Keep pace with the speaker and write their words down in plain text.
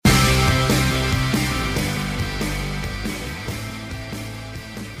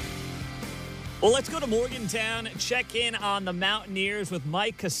Well, let's go to Morgantown, check in on the Mountaineers with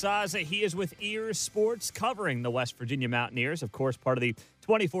Mike Casazza. He is with Ears Sports, covering the West Virginia Mountaineers, of course, part of the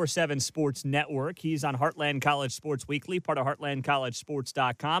 24/7 Sports Network. He's on Heartland College Sports Weekly, part of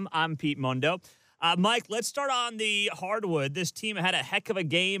heartlandcollegesports.com. I'm Pete Mundo. Mike, let's start on the hardwood. This team had a heck of a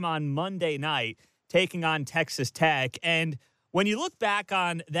game on Monday night, taking on Texas Tech. And when you look back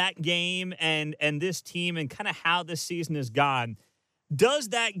on that game and this team and kind of how this season has gone, does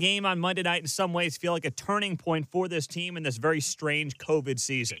that game on Monday night in some ways feel like a turning point for this team in this very strange COVID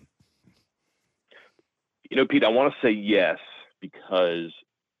season? You know, Pete, I want to say yes because,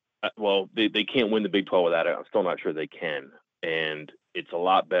 they can't win the Big 12 without it. I'm still not sure they can. And it's a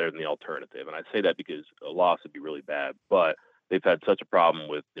lot better than the alternative. And I say that because a loss would be really bad. But they've had such a problem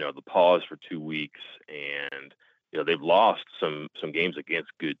with, the pause for 2 weeks. And, they've lost some games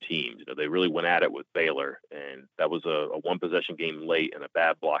against good teams. They really went at it with Baylor. And that was a one-possession game late, and a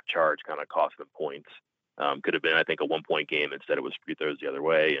bad block charge kind of cost them points. Could have been, I think, a one-point game. Instead, it was free throws the other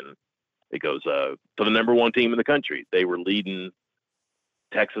way. And it goes to the number one team in the country. They were leading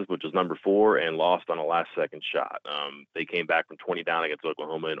Texas, which was number 4, and lost on a last-second shot. They came back from 20 down against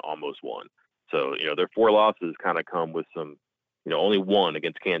Oklahoma and almost won. So, their 4 losses kind of come with some, only one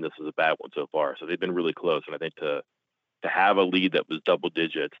against Kansas is a bad one so far. So they've been really close. And I think to have a lead that was double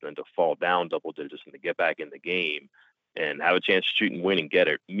digits and then to fall down double digits and to get back in the game and have a chance to shoot and win and get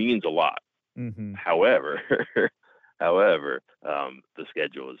it means a lot. Mm-hmm. However, the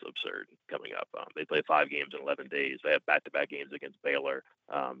schedule is absurd coming up. They play 5 games in 11 days. They have back-to-back games against Baylor.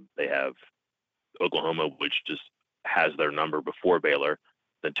 They have Oklahoma, which just has their number before Baylor,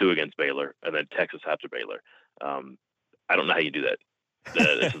 then 2 against Baylor, and then Texas after Baylor. I don't know how you do that.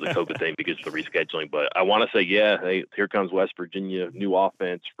 This is a COVID thing because of the rescheduling, but I want to say, hey, here comes West Virginia, new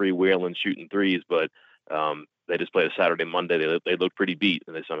offense, freewheeling, shooting threes, but they just played a Saturday, Monday. They looked pretty beat,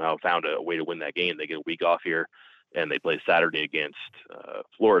 and they somehow found a way to win that game. They get a week off here, and they play Saturday against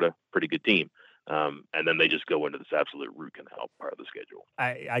Florida, pretty good team. And then they just go into this absolute root canal part of the schedule.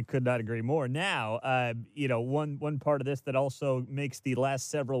 I could not agree more. Now, one part of this that also makes the last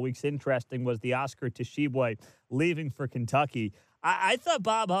several weeks interesting was the Oscar Tshiebwe leaving for Kentucky. I thought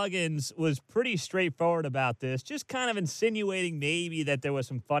Bob Huggins was pretty straightforward about this, just kind of insinuating maybe that there was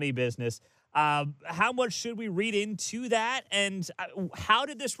some funny business. How much should we read into that? And how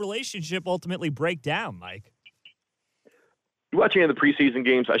did this relationship ultimately break down, Mike? You watch any of the preseason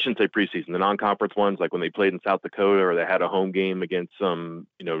games? I shouldn't say preseason, the non-conference ones, like when they played in South Dakota or they had a home game against some,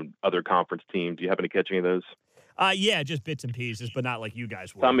 other conference team. Do you happen to catch any of those? Yeah, just bits and pieces, but not like you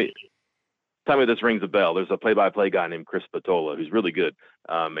guys were. Tell me this rings a bell. There's a play-by-play guy named Chris Spatola who's really good,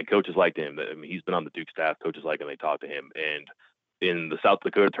 and coaches liked him. I mean, he's been on the Duke staff. Coaches like him. They talk to him. And in the South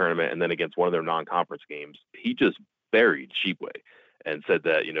Dakota tournament and then against one of their non-conference games, he just buried Tshiebwe and said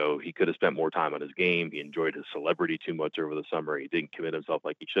that, he could have spent more time on his game. He enjoyed his celebrity too much over the summer. He didn't commit himself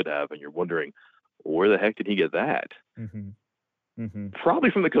like he should have. And you're wondering, where the heck did he get that? Mm-hmm. Mm-hmm. Probably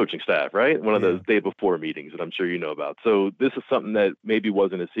from the coaching staff, right? One of those day before meetings that I'm sure you know about. So this is something that maybe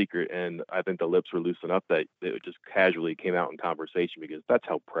wasn't a secret. And I think the lips were loose enough that it just casually came out in conversation because that's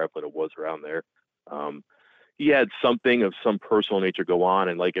how prevalent it was around there. He had something of some personal nature go on.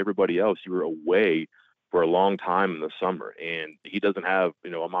 And like everybody else, you were away for a long time in the summer, and he doesn't have,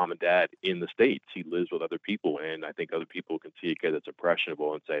 a mom and dad in the States. He lives with other people, and I think other people can see a kid that's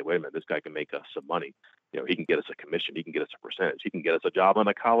impressionable and say, wait a minute, this guy can make us some money. He can get us a commission. He can get us a percentage. He can get us a job on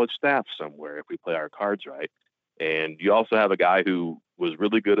a college staff somewhere if we play our cards right. And you also have a guy who was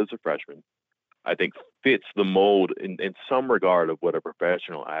really good as a freshman, I think fits the mold in some regard of what a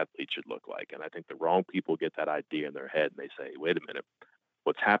professional athlete should look like. And I think the wrong people get that idea in their head, and they say, wait a minute,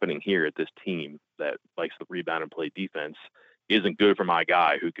 what's happening here at this team that likes to rebound and play defense isn't good for my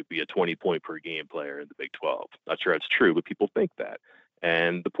guy who could be a 20-point per game player in the Big 12. Not sure it's true, but people think that.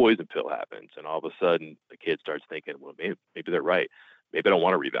 And the poison pill happens, and all of a sudden the kid starts thinking, well, maybe they're right. Maybe I don't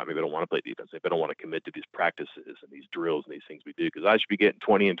want to rebound. Maybe I don't want to play defense. Maybe I don't want to commit to these practices and these drills and these things we do because I should be getting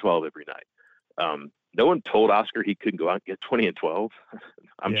 20 and 12 every night. No one told Oscar he couldn't go out and get 20 and 12.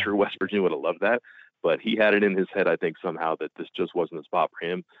 I'm sure West Virginia would have loved that. But he had it in his head, I think, somehow that this just wasn't the spot for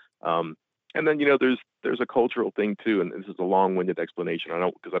him. And then, there's a cultural thing too, and this is a long-winded explanation.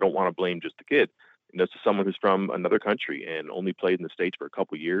 Because I don't want to blame just the kid. This is someone who's from another country and only played in the States for a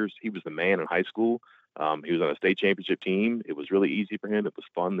couple of years. He was the man in high school. He was on a state championship team. It was really easy for him. It was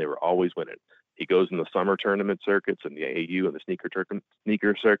fun. They were always winning. He goes in the summer tournament circuits and the AAU and the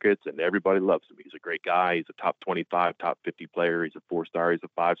sneaker circuits, and everybody loves him. He's a great guy. He's a top 25, top 50 player. He's a 4-star. He's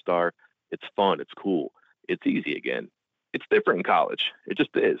a 5-star. It's fun. It's cool. It's easy again. It's different in college. It just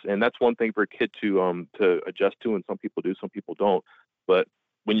is. And that's one thing for a kid to adjust to, and some people do, some people don't. But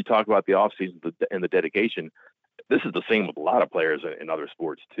when you talk about the offseason and the dedication, this is the same with a lot of players in other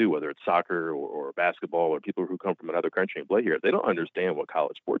sports too, whether it's soccer or basketball or people who come from another country and play here. They don't understand what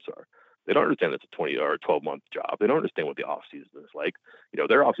college sports are. They don't understand it's a 20 or 12-month job. They don't understand what the off season is like.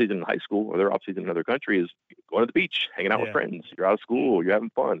 Their off season in high school or their off season in another country is going to the beach, hanging out with friends. You're out of school, you're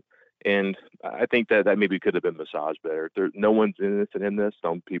having fun. And I think that maybe could have been massaged better. No one's innocent in this.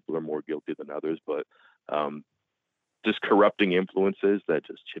 Some people are more guilty than others, but just corrupting influences that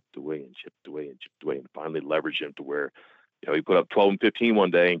just chipped away and chipped away and chipped away and finally leveraged him to where, he put up 12 and 15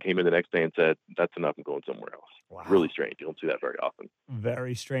 one day and came in the next day and said, that's enough, I'm going somewhere else. Wow. Really strange. You don't see that very often.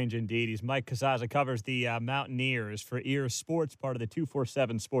 Very strange indeed. He's Mike Casazza, covers the Mountaineers for Ears Sports, part of the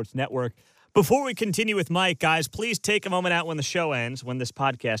 247 Sports Network. Before we continue with Mike, guys, please take a moment out when the show ends, when this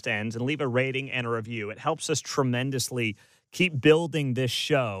podcast ends, and leave a rating and a review. It helps us tremendously keep building this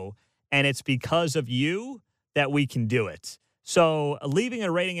show, and it's because of you that we can do it. So leaving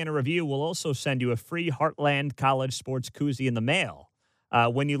a rating and a review will also send you a free Heartland College Sports Koozie in the mail.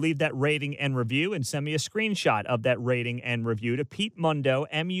 When you leave that rating and review, and send me a screenshot of that rating and review to Pete Mundo,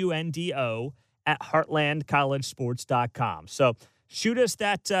 MUNDO, at heartlandcollegesports.com. So shoot us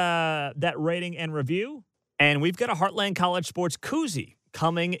that rating and review, and we've got a Heartland College Sports Koozie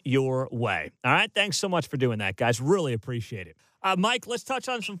coming your way. All right? Thanks so much for doing that, guys. Really appreciate it. Mike, let's touch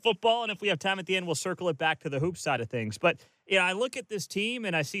on some football, and if we have time at the end, we'll circle it back to the hoop side of things. But, I look at this team,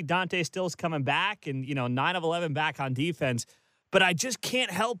 and I see Dante Stills coming back and, 9 of 11 back on defense. But I just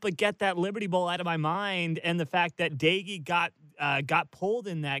can't help but get that Liberty Bowl out of my mind and the fact that Doege got pulled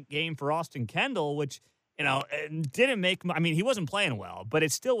in that game for Austin Kendall, which, didn't make – he wasn't playing well, but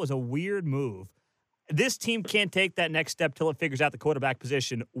it still was a weird move. This team can't take that next step till it figures out the quarterback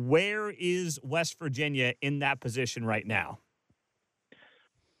position. Where is West Virginia in that position right now?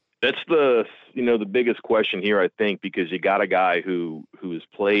 That's the biggest question here, I think, because you got a guy who has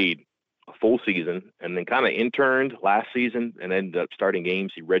played a full season and then kind of interned last season and ended up starting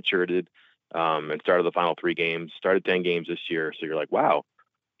games. He redshirted and started the final 3 games, started 10 games this year. So you're like, wow,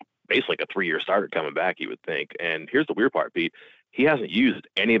 basically like a 3-year starter coming back, you would think. And here's the weird part, Pete. He hasn't used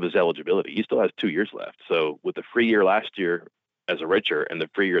any of his eligibility. He still has 2 years left. So with the free year last year as a redshirt and the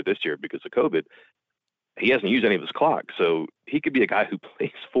free year this year because of COVID, he hasn't used any of his clock. So he could be a guy who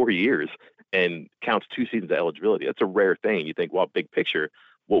plays 4 years and counts 2 seasons of eligibility. That's a rare thing. You think, well, big picture,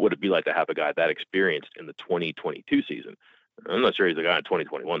 what would it be like to have a guy that experienced in the 2022 season? I'm not sure he's a guy in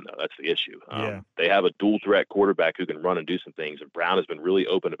 2021, though. That's the issue. They have a dual threat quarterback who can run and do some things. And Brown has been really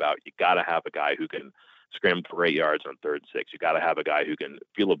open about you got to have a guy who can scramble for 8 yards on 3rd and 6. You got to have a guy who can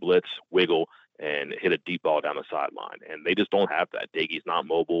feel a blitz, wiggle, and hit a deep ball down the sideline. And they just don't have that. Doege's not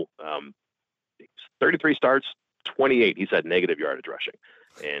mobile. 33 starts, 28 he's had negative yardage rushing.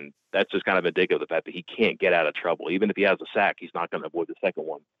 And that's just kind of indicative of the fact that he can't get out of trouble. Even if he has a sack, he's not going to avoid the second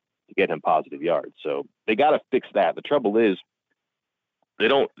one to get him positive yards. So they got to fix that. The trouble is they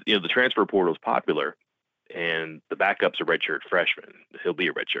don't, the transfer portal is popular and the backup's a redshirt freshman. He'll be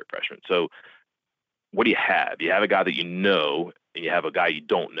a redshirt freshman. So what do you have? You have a guy that and you have a guy you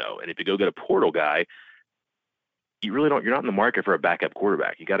don't know. And if you go get a portal guy, you're not in the market for a backup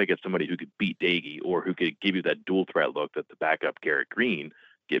quarterback. You got to get somebody who could beat Doege or who could give you that dual threat look that the backup Garrett Green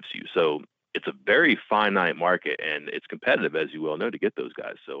gives you. So it's a very finite market and it's competitive, as you well know, to get those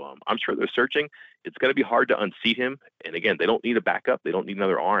guys. So I'm sure they're searching. It's going to be hard to unseat him. And again, they don't need a backup. They don't need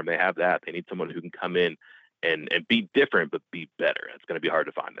another arm. They have that. They need someone who can come in and be different, but be better. It's going to be hard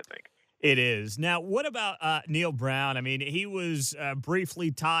to find, I think. It is. Now, what about Neal Brown? He was briefly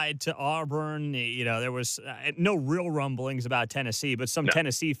tied to Auburn. There was no real rumblings about Tennessee, but some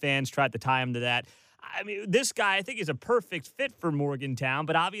Tennessee fans tried to tie him to that. This guy, I think, is a perfect fit for Morgantown,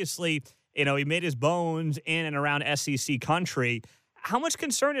 but obviously, he made his bones in and around SEC country. How much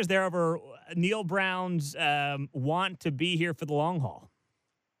concern is there over Neal Brown's want to be here for the long haul?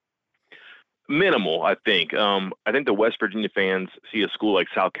 Minimal, I think. I think the West Virginia fans see a school like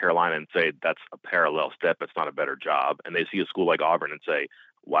South Carolina and say that's a parallel step. It's not a better job. And they see a school like Auburn and say,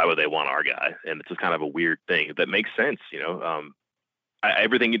 why would they want our guy? And it's just kind of a weird thing that makes sense.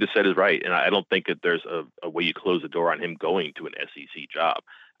 Everything you just said is right. And I don't think that there's a way you close the door on him going to an SEC job.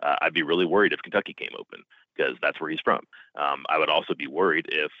 I'd be really worried if Kentucky came open because that's where he's from. I would also be worried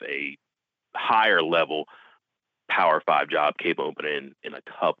if a higher level Power 5 job came open in a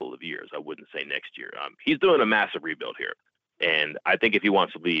couple of years. I wouldn't say next year. He's doing a massive rebuild here. And I think if he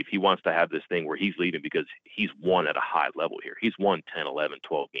wants to leave, he wants to have this thing where he's leaving because he's won at a high level here. He's won 10, 11,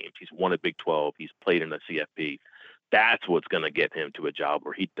 12 games. He's won a Big 12. He's played in the CFP. That's what's going to get him to a job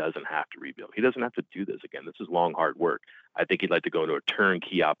where he doesn't have to rebuild. He doesn't have to do this again. This is long, hard work. I think he'd like to go into a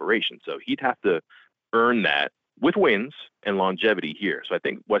turnkey operation. So he'd have to earn that with wins and longevity here. So I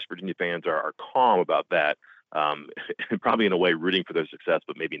think West Virginia fans are calm about that. Probably in a way rooting for their success,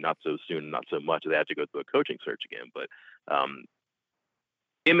 but maybe not so soon, not so much. They have to go through a coaching search again. But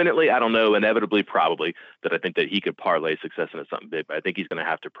imminently, I don't know, inevitably, probably, that I think that he could parlay success into something big, but I think he's going to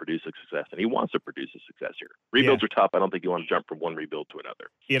have to produce a success, and he wants to produce a success here. Rebuilds are tough. I don't think you want to jump from one rebuild to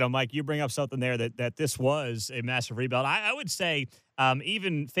another. Mike, you bring up something there that this was a massive rebuild. I would say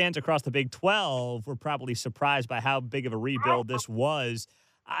even fans across the Big 12 were probably surprised by how big of a rebuild this was.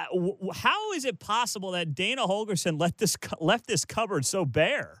 How is it possible that Dana Holgorsen left this cupboard so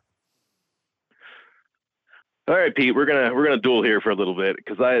bare? All right, Pete, we're gonna duel here for a little bit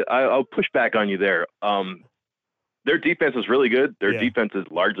because I'll push back on you there. Their defense is really good. Their defense is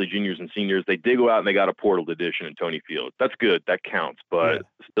largely juniors and seniors. They did go out and they got a portal addition in Tony Fields. That's good. That counts. But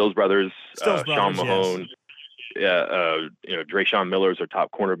Stills Brothers, Sean Mahone, Drayshawn Miller is their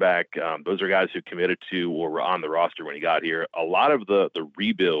top cornerback. Those are guys who committed to or were on the roster when he got here. A lot of the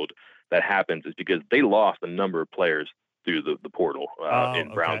rebuild that happens is because they lost a number of players through the portal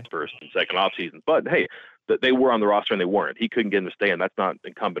in Brown's first and second offseason. But hey, they were on the roster and they weren't. He couldn't get them to stay, and that's not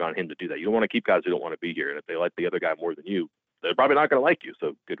incumbent on him to do that. You don't want to keep guys who don't want to be here. And if they like the other guy more than you, they're probably not going to like you.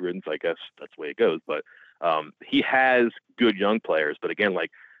 So good riddance, I guess that's the way it goes. But he has good young players. But again,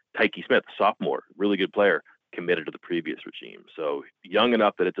 like Tyke Smith, sophomore, really good player, committed to the previous regime. So young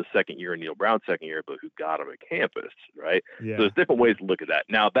enough that it's a second year, Neil Brown's second year, but who got him at campus, right? Yeah. So there's different ways to look at that.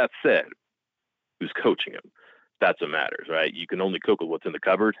 Now, that said, who's coaching him? That's what matters, right? You can only cook with what's in the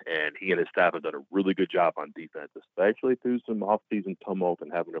cupboard, and he and his staff have done a really good job on defense, especially through some off-season tumult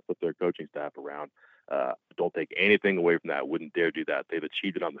and having to flip their coaching staff around. Don't take anything away from that. Wouldn't dare do that. They've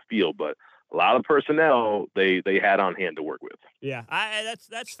achieved it on the field, but a lot of personnel they had on hand to work with. Yeah,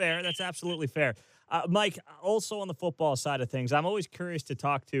 that's fair. That's absolutely fair. Mike, also on the football side of things, I'm always curious to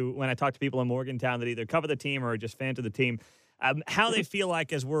talk to when I talk to people in Morgantown that either cover the team or are just fans of the team, how they feel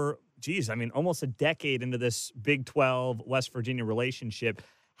like as we're almost a decade into this Big 12 West Virginia relationship,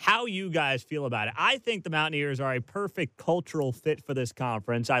 how you guys feel about it. I think the Mountaineers are a perfect cultural fit for this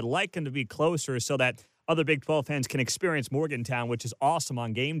conference. I'd like them to be closer so that other Big 12 fans can experience Morgantown, which is awesome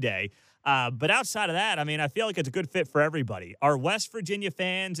on game day. But outside of that, I feel like it's a good fit for everybody. Are West Virginia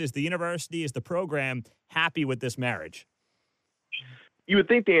fans, is the university, is the program happy with this marriage? You would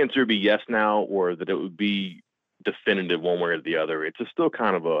think the answer would be yes now, or that it would be definitive one way or the other. It's just still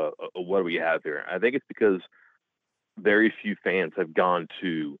kind of a what do we have here? I think it's because very few fans have gone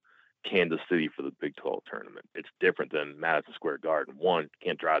to Kansas City for the Big 12 tournament. It's different than Madison Square Garden. One,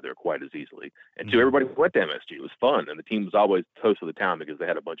 can't drive there quite as easily. And two, everybody went to MSG. It was fun. And the team was always toast of the town because they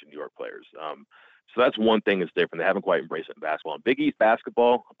had a bunch of New York players. So that's one thing that's different. They haven't quite embraced it in basketball. And Big East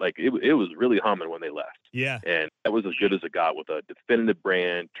basketball, like it was really humming when they left. Yeah. And that was as good as it got with a definitive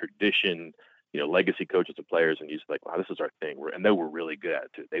brand, tradition, legacy coaches and players. And you're just like, wow, this is our thing. And they were really good at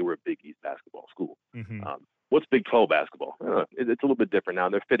it too. They were a Big East basketball school. Mm-hmm. What's Big 12 basketball? It's a little bit different now.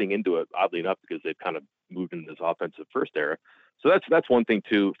 They're fitting into it, oddly enough, because they've kind of moved into this offensive first era. So that's one thing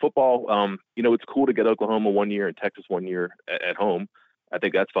too. Football, it's cool to get Oklahoma 1 year and Texas 1 year at home. I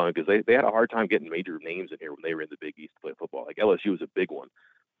think that's fun because they had a hard time getting major names in here when they were in the Big East to play football. Like LSU was a big one.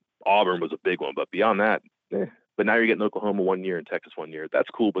 Auburn was a big one. But beyond that, But now you're getting Oklahoma 1 year and Texas 1 year. That's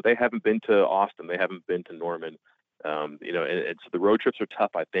cool, but they haven't been to Austin. They haven't been to Norman. And so the road trips are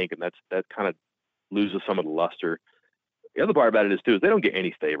tough, I think, and that kind of loses some of the luster. The other part about it is they don't get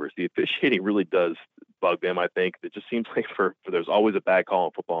any favors. The officiating really does bug them, I think. It just seems like for there's always a bad call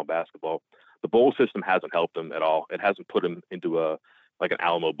in football and basketball. The bowl system hasn't helped them at all. It hasn't put them into an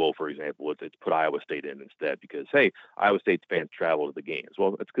Alamo Bowl, for example. It's put Iowa State in instead because, hey, Iowa State's fans travel to the games.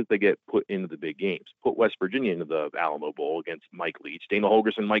 Well, it's because they get put into the big games. Put West Virginia into the Alamo Bowl against Mike Leach. Dana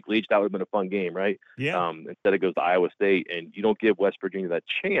Holgorsen, Mike Leach, that would have been a fun game, right? Yeah. Instead it goes to Iowa State, and you don't give West Virginia that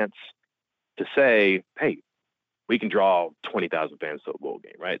chance to say, hey, we can draw 20,000 fans to a bowl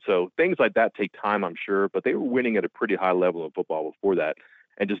game, right? So things like that take time, I'm sure, but they were winning at a pretty high level in football before that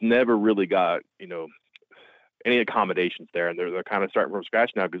and just never really got, any accommodations there. And they're kind of starting from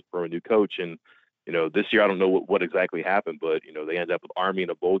scratch now because for a new coach. And, this year, I don't know what exactly happened, but, they ended up with Army in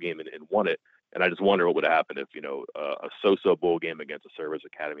a bowl game and won it. And I just wonder what would have happened if, a so-so bowl game against a Service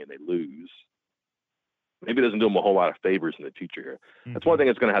Academy and they lose. Maybe it doesn't do them a whole lot of favors in the future here. Mm-hmm. That's one thing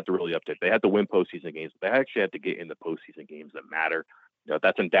that's going to have to really update. They had to win postseason games, but they actually had to get in the postseason games that matter.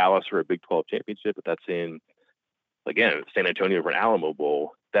 That's in Dallas for a Big 12 championship, but that's in, again, San Antonio for an Alamo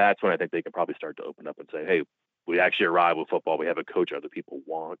Bowl. That's when I think they can probably start to open up and say, hey, we actually arrive with football. We have a coach other people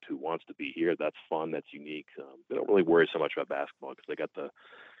want who wants to be here. That's fun. That's unique. They don't really worry so much about basketball because they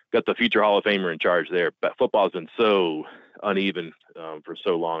got the future Hall of Famer in charge there. But football has been so uneven for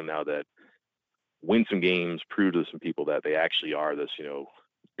so long now that win some games, prove to some people that they actually are this, you're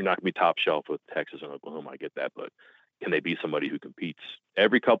not going to be top shelf with Texas and Oklahoma. I get that, but can they be somebody who competes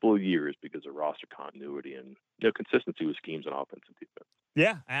every couple of years because of roster continuity and consistency with schemes and offense and defense?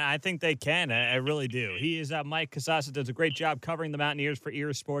 Yeah, I think they can. I really do. He is Mike Casasa, does a great job covering the Mountaineers for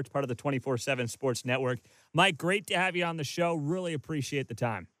Ears Sports, part of the 24/7 Sports Network. Mike, great to have you on the show. Really appreciate the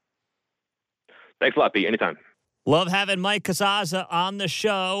time. Thanks a lot, Pete. Anytime. Love having Mike Casasa on the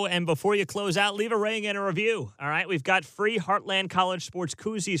show. And before you close out, leave a rating and a review. All right, we've got free Heartland College Sports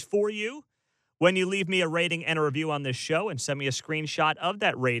koozies for you when you leave me a rating and a review on this show and send me a screenshot of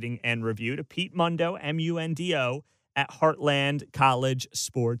that rating and review to Pete Mundo, MUNDO, at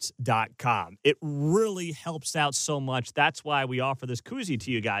heartlandcollegesports.com. It really helps out so much. That's why we offer this koozie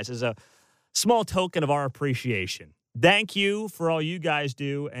to you guys as a small token of our appreciation. Thank you for all you guys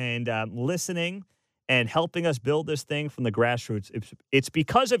do and listening and helping us build this thing from the grassroots. It's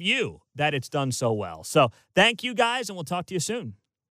because of you that it's done so well. So thank you guys, and we'll talk to you soon.